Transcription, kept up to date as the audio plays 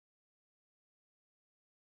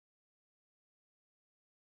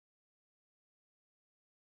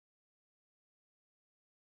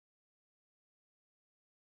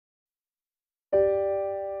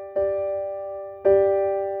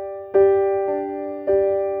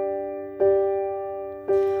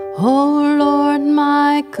O Lord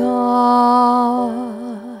my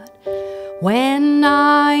God, when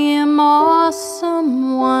I in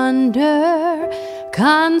awesome wonder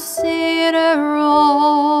consider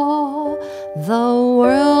all the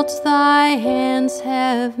worlds thy hands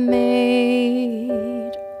have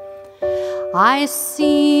made, I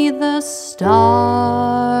see the stars,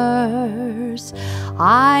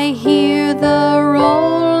 I hear the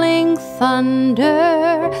rolling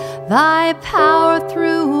thunder, thy power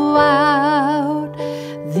throughout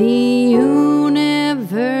the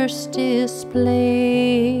universe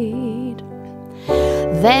displayed.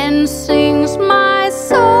 Then sings my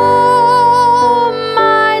soul,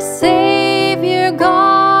 my Savior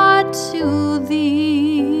God, to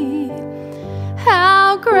thee.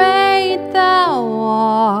 How great thou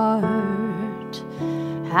art,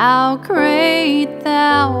 how great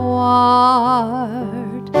thou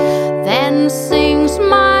art. Then sings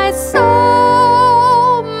my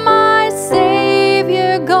soul, my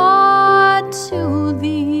Savior God, to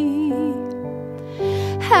thee.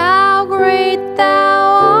 How great thou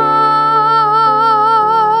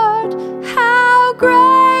art, how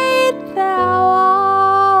great thou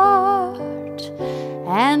art.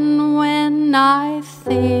 And when I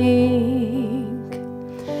think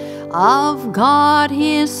of God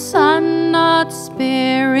his Son not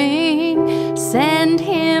sparing, send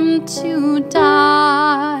him to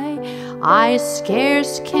die, I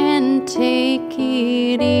scarce can take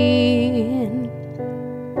it in,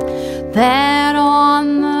 that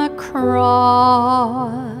on the cross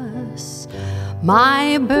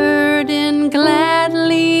my burden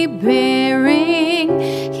gladly